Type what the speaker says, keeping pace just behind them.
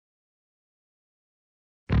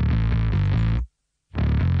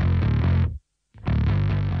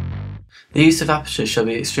The use of aperture shall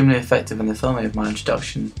be extremely effective in the filming of my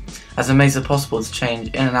introduction, as it makes it possible to change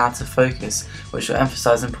in and out of focus, which will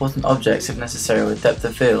emphasize important objects if necessary with depth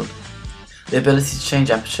of field. The ability to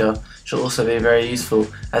change aperture shall also be very useful,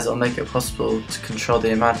 as it will make it possible to control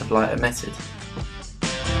the amount of light emitted.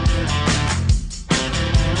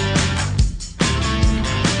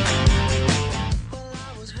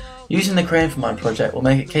 Using the crane for my project will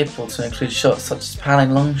make it capable to include shots such as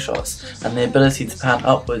panning long shots and the ability to pan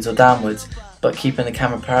upwards or downwards, but keeping the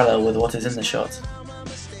camera parallel with what is in the shot.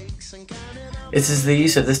 It is the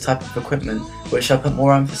use of this type of equipment which shall put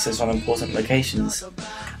more emphasis on important locations.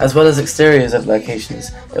 As well as exteriors of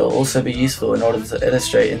locations, it will also be useful in order to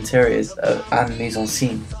illustrate interiors and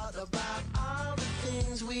mise-en-scene.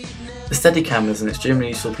 The Steadicam is an extremely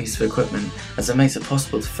useful piece of equipment, as it makes it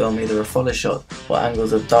possible to film either a follow shot or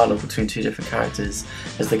angles of dialogue between two different characters,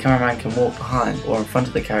 as the cameraman can walk behind or in front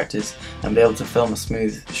of the characters and be able to film a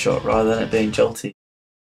smooth shot rather than it being jolty.